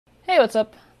Hey, what's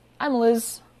up? I'm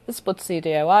Liz, this is Splitsy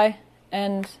DIY,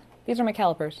 and these are my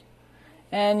calipers.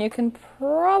 And you can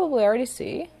probably already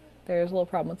see there's a little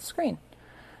problem with the screen.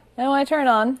 And when I turn it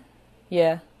on,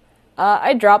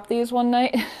 I dropped these one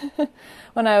night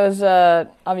when I was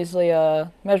obviously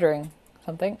measuring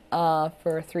something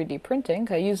for 3D printing.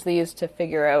 I use these to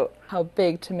figure out how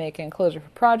big to make an enclosure for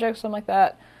projects, something like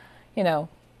that. You know,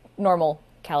 normal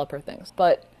caliper things.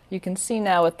 But you can see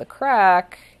now with the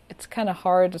crack, it's kind of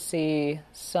hard to see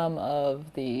some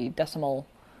of the decimal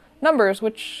numbers,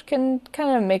 which can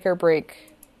kind of make or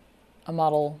break a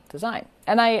model design.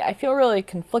 And I feel really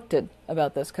conflicted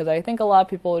about this because I think a lot of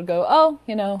people would go, oh,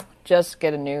 you know, just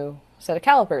get a new set of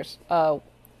calipers.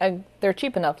 And they're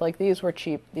cheap enough. Like, these were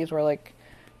cheap. These were like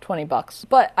 $20.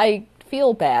 But I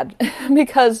feel bad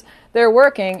because they're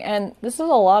working, and this is a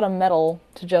lot of metal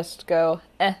to just go,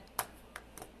 I'm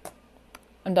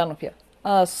done with you.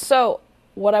 So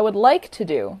what I would like to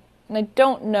do, and I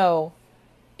don't know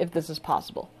if this is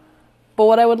possible, but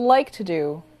what I would like to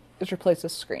do is replace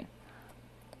this screen.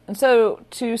 And so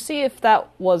to see if that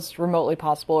was remotely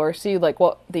possible, or see like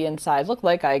what the insides look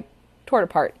like, I tore it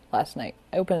apart last night.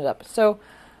 I opened it up. So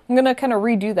I'm going to kind of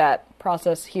redo that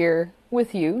process here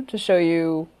with you to show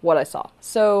you what I saw.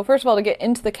 So first of all, to get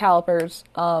into the calipers,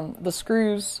 the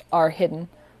screws are hidden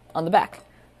on the back.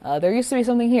 There used to be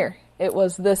something here. It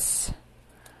was this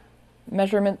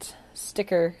measurement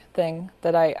sticker thing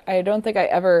that I don't think I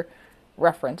ever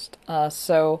referenced.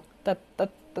 So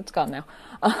that's gone now.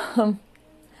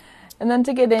 And then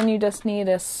to get in, you just need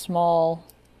a small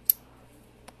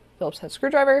Phillips head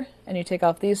screwdriver, and you take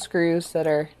off these screws that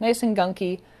are nice and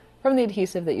gunky from the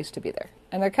adhesive that used to be there.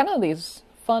 And they're kind of these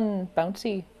fun,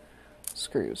 bouncy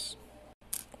screws.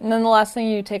 And then the last thing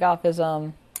you take off is, I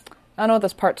don't know what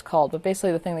this part's called, but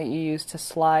basically the thing that you use to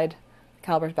slide the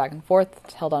calipers back and forth.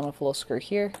 It's held on with a little screw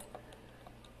here.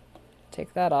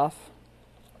 Take that off.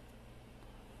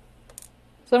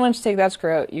 So then once you take that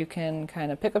screw out, you can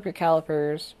kind of pick up your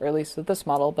calipers, or at least with this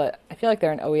model, but I feel like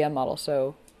they're an OEM model,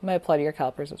 so it might apply to your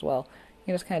calipers as well. You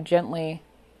can just kind of gently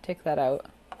take that out,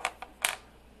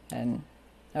 and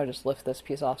I would just lift this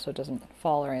piece off so it doesn't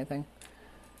fall or anything.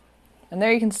 And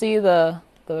there you can see the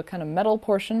kind of metal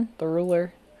portion, the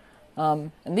ruler.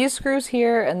 And these screws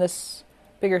here and this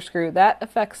bigger screw, that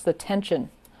affects the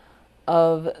tension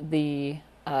of the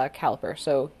caliper.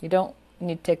 So you don't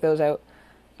need to take those out.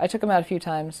 I took them out a few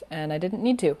times and I didn't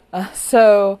need to.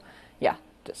 So yeah,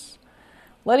 just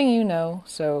letting you know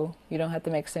so you don't have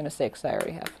to make the same mistakes I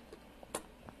already have.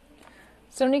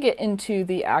 So when you get into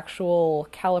the actual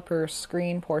caliper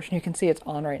screen portion, you can see it's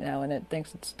on right now and it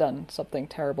thinks it's done something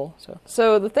terrible.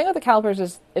 So the thing with the calipers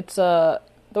is it's the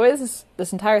way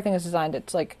this entire thing is designed,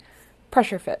 it's like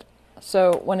pressure fit.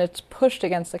 So when it's pushed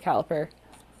against the caliper,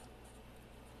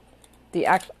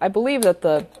 I believe that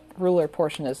the ruler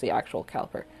portion is the actual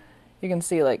caliper. You can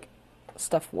see like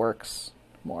stuff works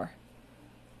more.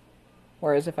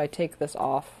 Whereas if I take this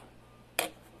off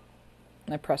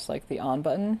and I press like the on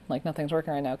button, like nothing's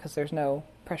working right now because there's no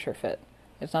pressure fit.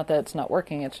 It's not that it's not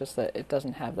working, it's just that it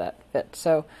doesn't have that fit.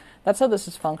 So that's how this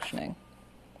is functioning.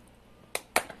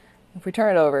 If we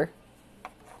turn it over,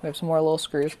 we have some more little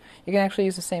screws. You can actually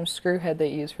use the same screw head that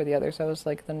you use for the others. That was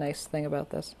like the nice thing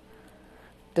about this.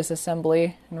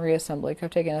 Disassembly and reassembly. I've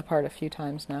taken it apart a few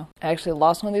times now. I actually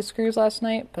lost one of these screws last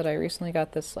night, but I recently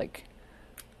got this like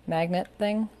magnet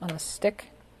thing on a stick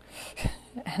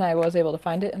and I was able to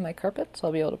find it in my carpet, so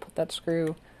I'll be able to put that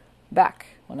screw back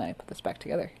when I put this back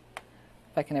together,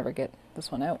 if I can ever get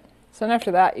this one out. So then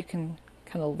after that, you can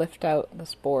kind of lift out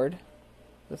this board.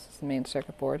 This is the main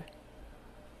circuit board.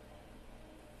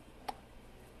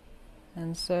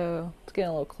 And so let's get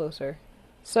a little closer.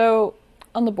 So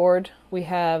on the board, we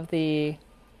have the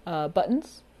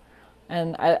buttons,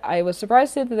 and I was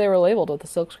surprised to see that they were labeled with the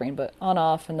silkscreen, but on,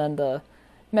 off, and then the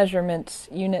measurement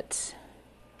unit,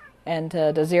 and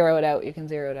to zero it out, you can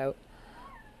zero it out.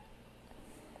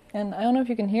 And I don't know if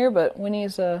you can hear, but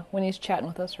Winnie's chatting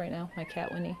with us right now, my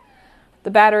cat Winnie.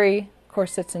 The battery, of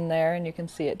course, sits in there, and you can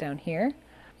see it down here.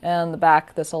 And on the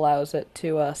back, this allows it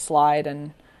to slide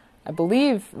and, I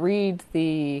believe, read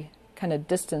the kind of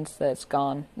distance that it's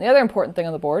gone. The other important thing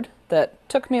on the board that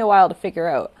took me a while to figure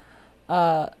out,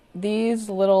 these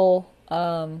little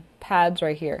pads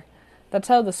right here, that's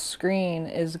how the screen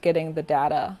is getting the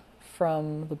data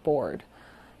from the board.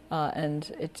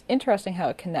 And it's interesting how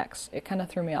it connects. It kind of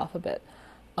threw me off a bit.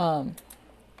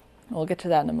 We'll get to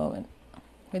that in a moment.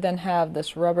 We then have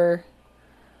this rubber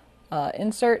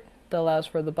insert that allows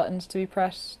for the buttons to be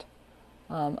pressed.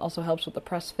 Also helps with the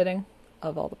press fitting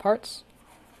of all the parts.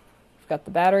 We've got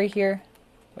the battery here,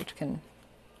 which can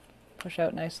push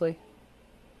out nicely.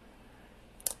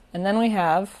 And then we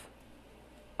have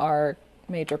our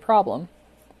major problem,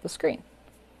 the screen,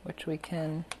 which we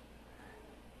can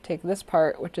take this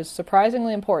part, which is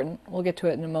surprisingly important. We'll get to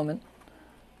it in a moment.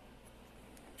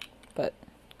 But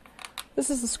this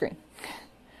is the screen.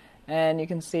 And you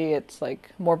can see it's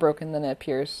like more broken than it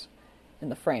appears in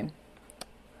the frame.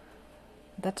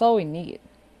 That's all we need,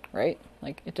 right?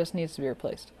 Like, it just needs to be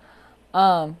replaced.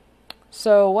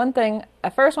 So one thing,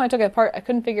 at first when I took it apart, I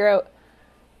couldn't figure out,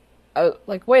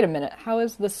 like, wait a minute, how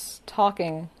is this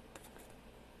talking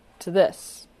to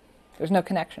this? There's no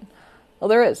connection. Well,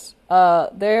 there is.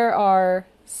 There are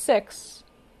 6,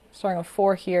 starting with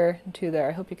 4 here and 2 there.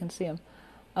 I hope you can see them.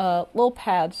 Little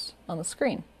pads on the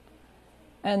screen.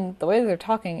 And the way that they're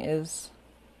talking is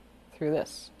through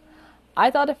this.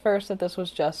 I thought at first that this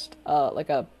was just like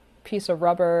a piece of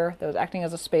rubber that was acting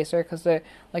as a spacer, because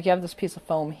like you have this piece of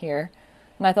foam here.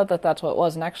 And I thought that that's what it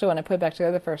was. And actually when I put it back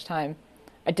together the first time,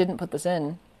 I didn't put this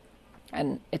in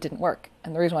and it didn't work.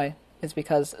 And the reason why is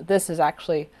because this is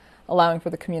actually allowing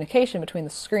for the communication between the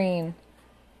screen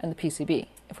and the PCB.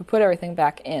 If we put everything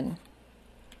back in,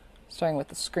 starting with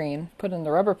the screen, put in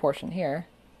the rubber portion here,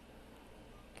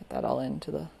 get that all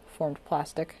into the formed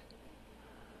plastic,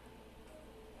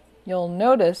 you'll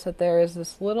notice that there is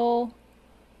this little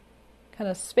kind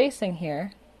of spacing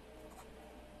here.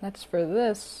 That's for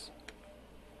this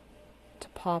to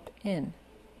pop in,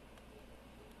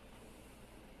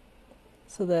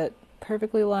 so that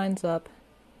perfectly lines up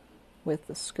with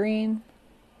the screen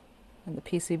and the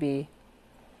PCB,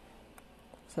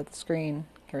 so that the screen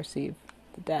can receive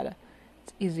the data.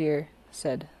 It's easier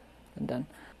said than done.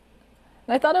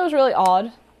 And I thought it was really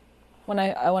odd when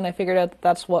I figured out that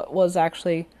that's what was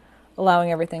actually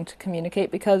allowing everything to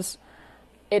communicate, because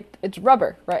it's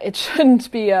rubber, right? It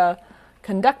shouldn't be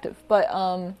conductive. But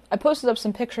I posted up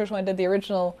some pictures when I did the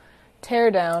original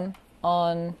teardown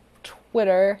on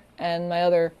Twitter and my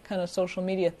other kind of social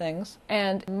media things.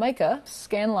 And Micah,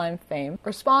 Scanline fame,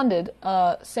 responded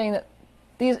saying that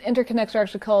these interconnects are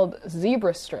actually called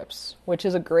zebra strips, which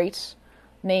is a great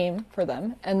name for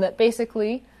them, and that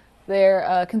basically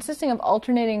they're consisting of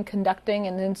alternating conducting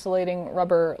and insulating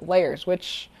rubber layers,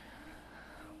 which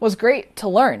was great to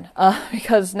learn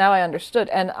because now I understood.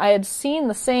 And I had seen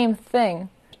the same thing.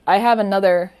 I have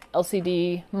another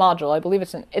LCD module. I believe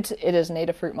it is an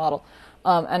Adafruit model,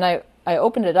 and I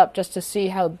opened it up just to see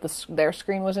how their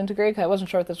screen was integrated, because I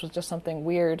wasn't sure if this was just something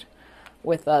weird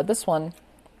with this one.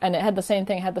 And it had the same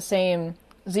thing, it had the same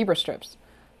zebra strips.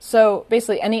 So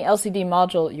basically any LCD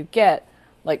module you get,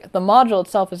 like the module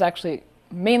itself is actually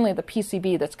mainly the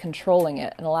PCB that's controlling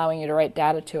it and allowing you to write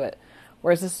data to it.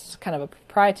 Whereas this is kind of a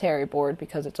proprietary board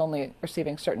because it's only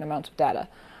receiving certain amounts of data.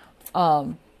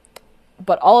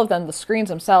 But all of them, the screens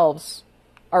themselves,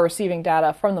 are receiving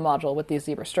data from the module with these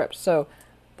zebra strips. So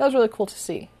that was really cool to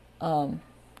see. So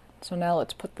now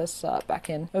let's put this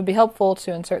back in. It would be helpful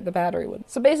to insert the battery with.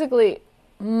 So basically,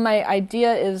 my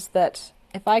idea is that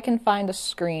if I can find a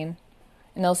screen,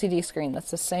 an LCD screen that's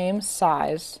the same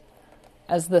size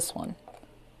as this one,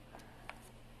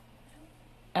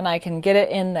 and I can get it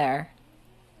in there,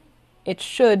 it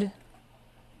should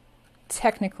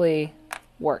technically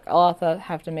work. I'll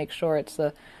have to make sure it's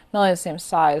not only the same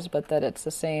size, but that it's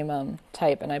the same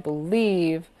type. And I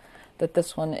believe that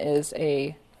this one is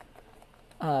a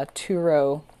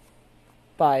 2-row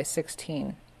by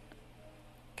 16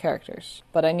 characters.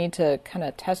 But I need to kind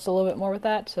of test a little bit more with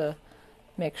that to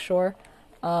make sure.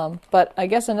 But I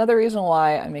guess another reason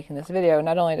why I'm making this video,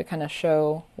 not only to kind of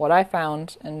show what I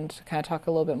found and to kind of talk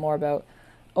a little bit more about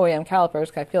OEM calipers,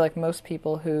 because I feel like most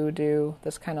people who do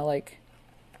this kind of like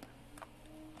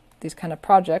these kind of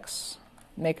projects,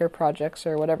 maker projects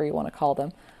or whatever you want to call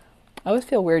them. I always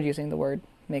feel weird using the word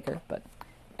maker, but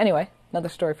anyway, another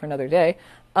story for another day.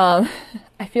 I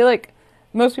feel like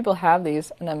most people have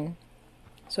these, and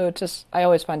so it's just, I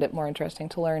always find it more interesting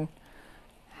to learn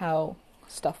how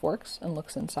stuff works and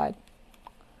looks inside.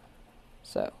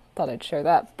 So thought I'd share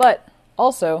that. But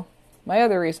also, my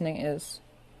other reasoning is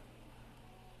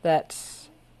that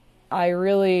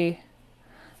I'm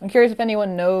curious if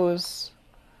anyone knows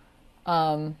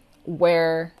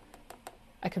where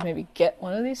I could maybe get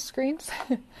one of these screens.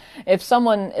 If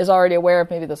someone is already aware of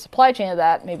maybe the supply chain of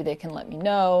that, maybe they can let me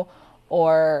know,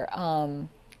 or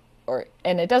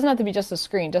and it doesn't have to be just a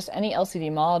screen, just any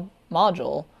LCD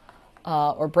module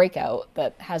or breakout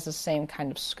that has the same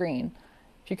kind of screen.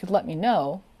 If you could let me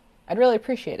know, I'd really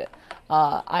appreciate it.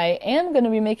 I am going to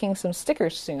be making some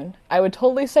stickers soon. I would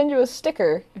totally send you a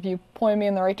sticker if you point me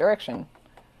in the right direction.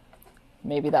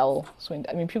 Maybe that will swing.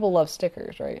 I mean, people love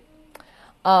stickers, right?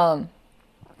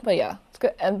 But yeah, it's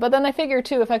good. But then I figure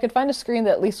too, if I could find a screen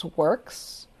that at least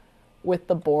works, with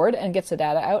the board and gets the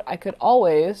data out, I could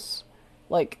always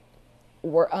like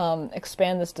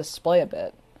expand this display a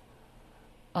bit,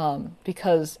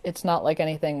 because it's not like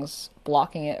anything's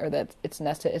blocking it or that it's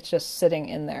nested, it's just sitting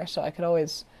in there. So I could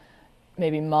always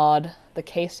maybe mod the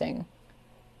casing.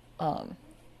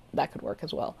 That could work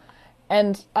as well.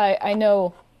 And I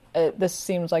know this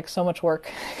seems like so much work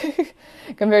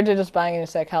compared to just buying a new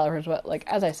set of calipers, but like,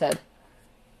 as I said,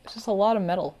 it's just a lot of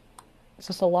metal. It's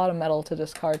just a lot of metal to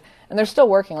discard. And they're still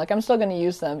working. Like, I'm still going to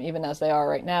use them even as they are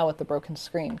right now with the broken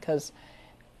screen, because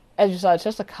as you saw, it's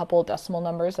just a couple decimal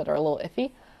numbers that are a little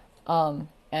iffy.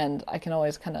 And I can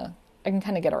always kind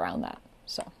of get around that.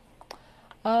 So,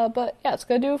 but yeah, it's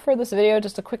going to do for this video.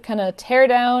 Just a quick kind of tear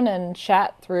down and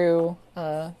chat through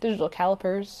digital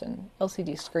calipers and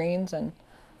LCD screens and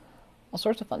all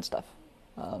sorts of fun stuff.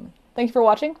 Thank you for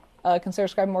watching. Consider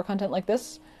subscribing to more content like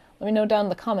this. Let me know down in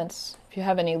the comments if you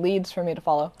have any leads for me to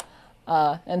follow.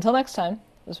 Until next time,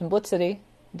 this has been Blitz City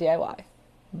DIY.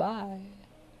 Bye.